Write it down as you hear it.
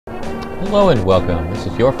Hello and welcome. This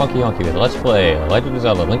is your Funky Honky with Let's Play Legend of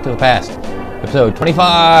Zelda: Link to the Past, episode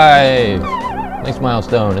 25. Next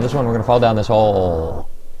milestone. In this one, we're gonna fall down this hole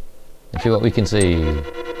and see what we can see.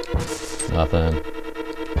 Nothing.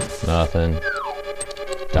 Nothing.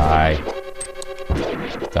 Die.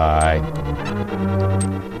 Die.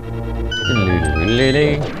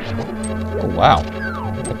 Oh wow!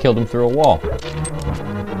 I killed him through a wall.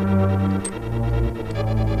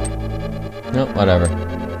 Nope. Whatever.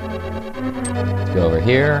 Go over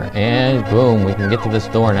here, and boom, we can get to this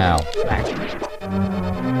door now. Smack.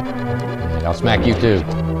 And I'll smack you too.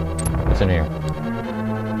 What's in here?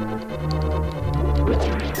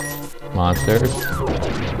 Monsters.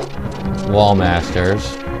 Wall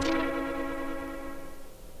masters.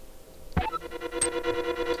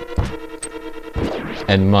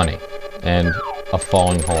 And money. And a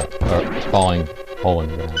falling hole. Or falling hole in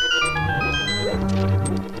the ground.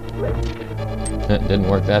 It didn't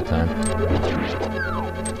work that time.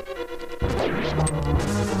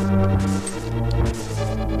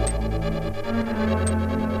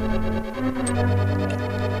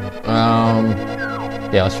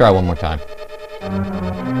 Yeah, let's try one more time.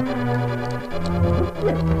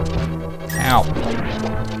 Ow.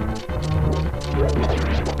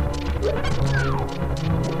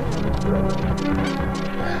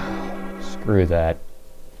 Screw that.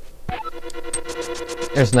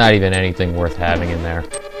 There's not even anything worth having in there.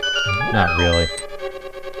 Not really.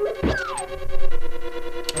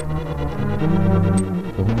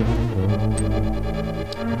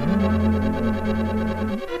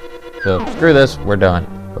 So, screw this, we're done.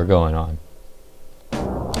 We're going on.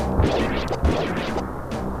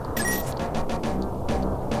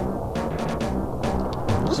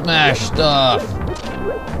 Smash stuff!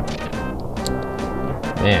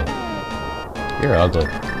 Man, you're ugly.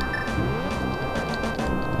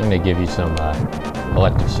 I'm gonna give you some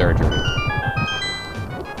elective surgery.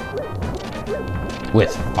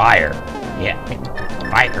 With fire! Yeah,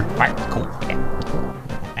 fire, cool,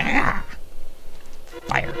 yeah.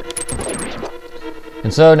 Fire.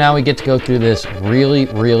 And so now we get to go through this really,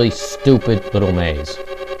 really stupid little maze.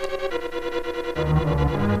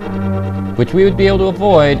 Which we would be able to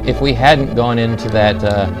avoid if we hadn't gone into that,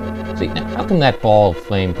 see, how come that ball of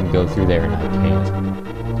flame can go through there and I can't?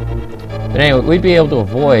 But anyway, we'd be able to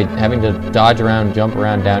avoid having to dodge around, jump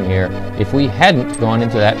around down here if we hadn't gone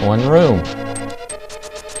into that one room.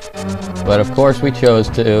 But of course we chose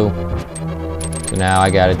to. So now I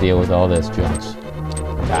gotta deal with all this junks.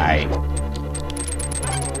 Die.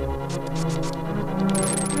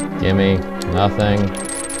 Gimme nothing.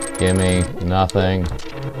 Gimme nothing.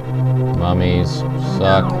 Mummies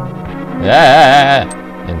suck. Ah!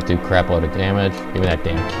 And do crap load of damage. Give me that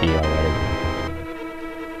damn key already.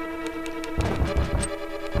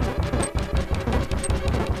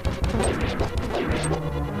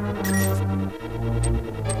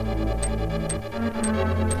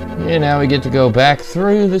 And now we get to go back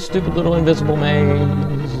through this stupid little invisible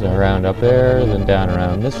maze. Around up there, then down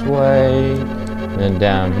around this way. Then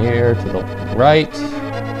down here to the right.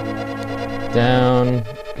 Down,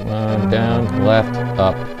 down, left,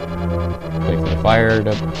 up. Wait for the fire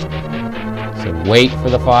to... So wait for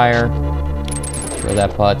the fire. Throw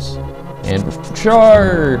that putz. And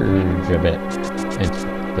charge a bit into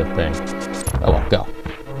the thing. Oh well, go.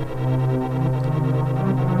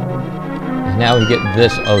 And now we get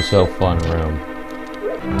this oh-so-fun room.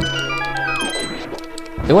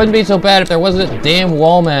 It wouldn't be so bad if there wasn't a damn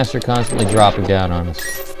wall master constantly dropping down on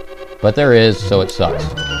us. But there is, so it sucks.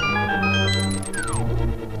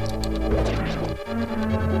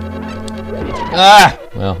 Ah!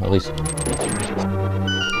 Well, at least...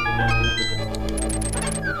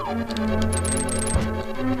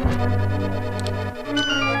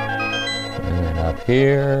 And then up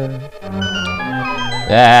here...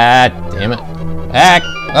 Ah, damn it. Ah!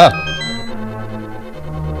 Oh!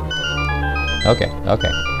 Okay,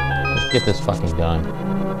 okay. Let's get this fucking done.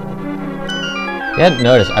 You hadn't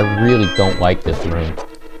noticed, I really don't like this room.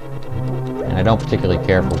 And I don't particularly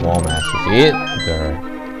care for wall masters either.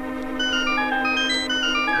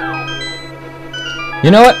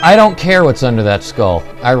 You know what? I don't care what's under that skull.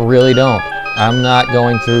 I really don't. I'm not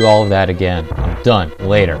going through all of that again. I'm done.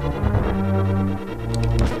 Later.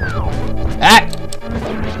 Ah!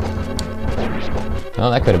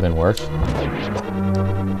 Oh, that could have been worse.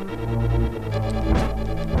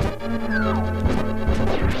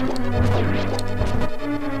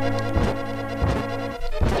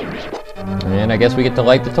 And I guess we get to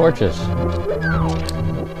light the torches.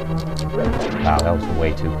 Wow, that was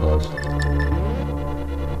way too close.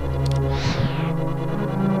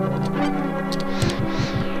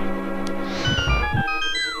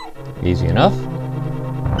 Easy enough.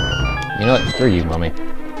 You know what? Screw you, mummy.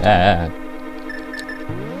 Ah.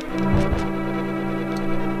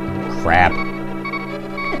 Crap.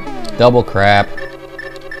 Double crap.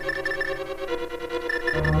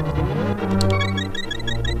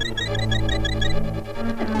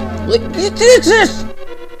 Jesus!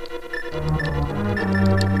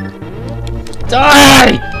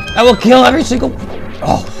 Die! I will kill every single...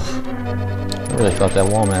 Oh. I really thought that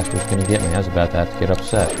wall master was going to get me. I was about to have to get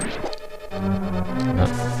upset. No.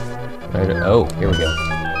 Right. Oh, here we go.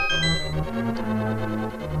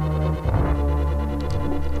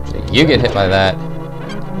 So you get hit by that.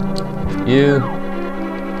 You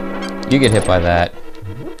get hit by that.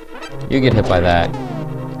 You get hit by that.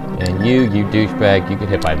 And you douchebag, you get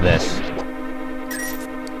hit by this.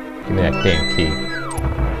 Give me that damn key.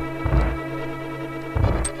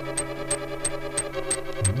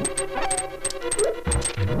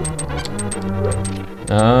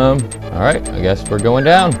 Alright, I guess we're going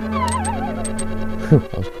down. Whew,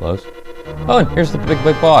 that was close. Oh, and here's the big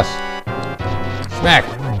boss. Smack!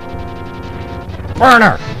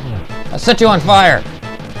 Burner! I'll set you on fire!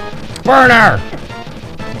 Burner!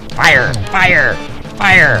 Fire! Fire!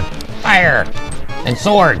 Fire! Fire! And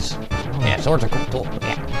swords! Yeah, swords are cool.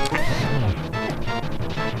 Yeah.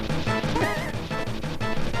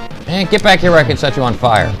 And get back here where I can set you on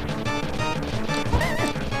fire.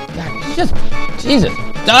 God, just... Jesus!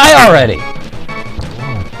 Die already!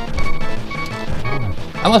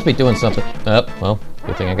 I must be doing something. Oh, well,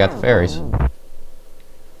 good thing I got the fairies.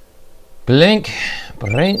 Blink.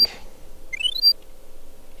 Blink.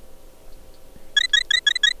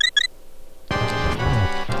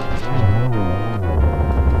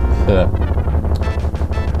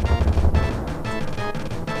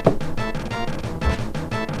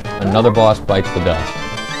 Another boss bites the dust.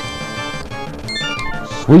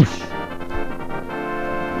 Swoosh.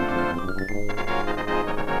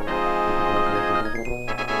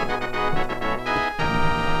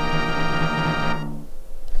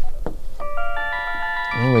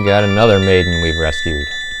 And we got another maiden we've rescued.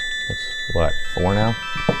 That's what, 4 now?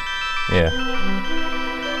 Yeah.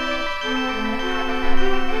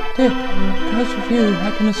 Dick, because of you,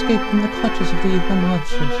 I can escape from the clutches of the evil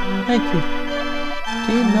monsters. Thank you.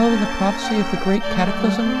 Do you know the prophecy of the Great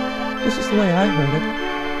Cataclysm? This is the way I heard it.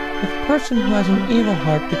 If a person who has an evil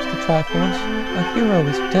heart gets the Triforce, a hero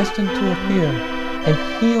is destined to appear, and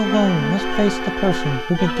he alone must face the person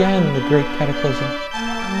who began the Great Cataclysm.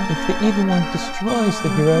 If the evil one destroys the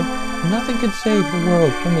hero, nothing can save the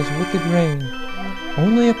world from his wicked reign.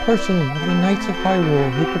 Only a person of the Knights of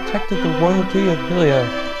Hyrule who protected the royalty of Hylia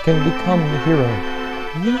can become the hero.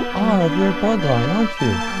 You are of your bloodline, aren't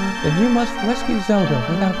you? Then you must rescue Zelda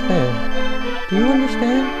without fail. Do you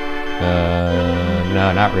understand?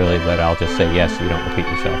 No, not really, but I'll just say yes so you don't repeat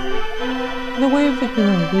yourself. The way of the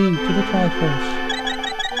hero lead to the Triforce.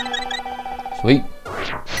 Sweet.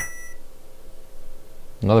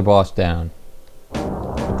 Another boss down.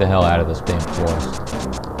 Get the hell out of this damn forest.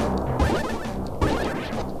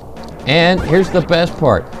 And here's the best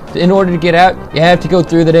part. In order to get out, you have to go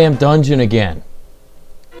through the damn dungeon again.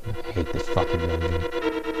 I hate this fucking dungeon.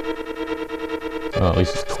 Well, at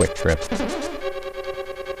least it's a quick trip.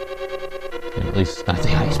 And at least it's not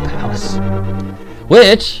the Ice Palace.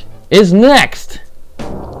 Which is next!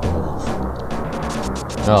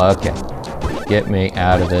 Oh, okay. Get me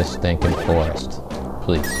out of this stinking forest.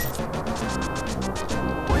 Please.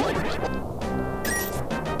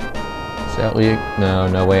 Is that way? No,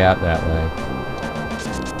 no way out that way.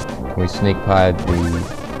 Can we sneak by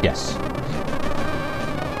the... Yes.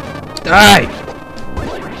 Die!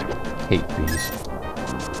 Hate bees.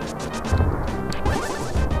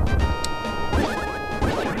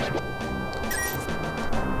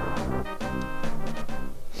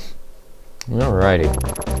 Alrighty.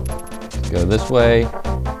 Let's go this way.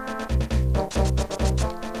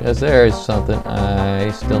 Because there is something I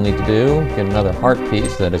still need to do. Get another heart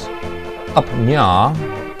piece that is up nya.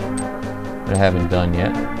 That I haven't done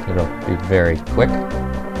yet. It'll be very quick.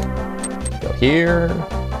 Go here.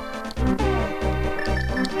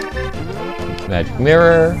 Magic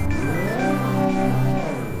mirror.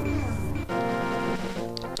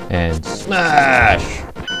 And smash!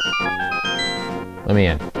 Let me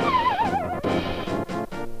in.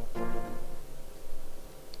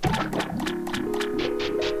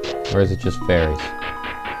 Or is it just fairies?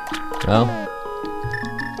 Well,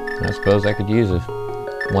 I suppose I could use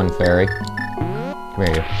one fairy. Come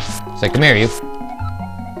here, you. Say, come here, you.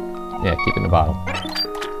 Yeah, keep it in the bottle.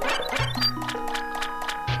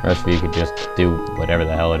 The rest of you could just do whatever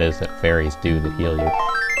the hell it is that fairies do to heal you.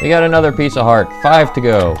 We got another piece of heart. 5 to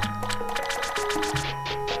go.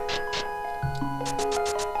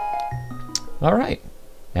 Alright.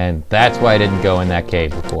 And that's why I didn't go in that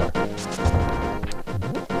cave before.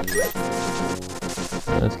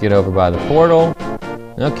 Let's get over by the portal.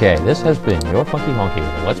 Okay, this has been your Funky Honky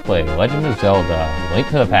with a Let's Play Legend of Zelda, Link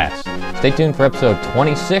to the Past. Stay tuned for episode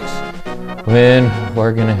 26, when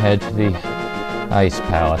we're gonna head to the Ice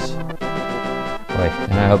Palace. Wait,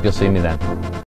 and I hope you'll see me then.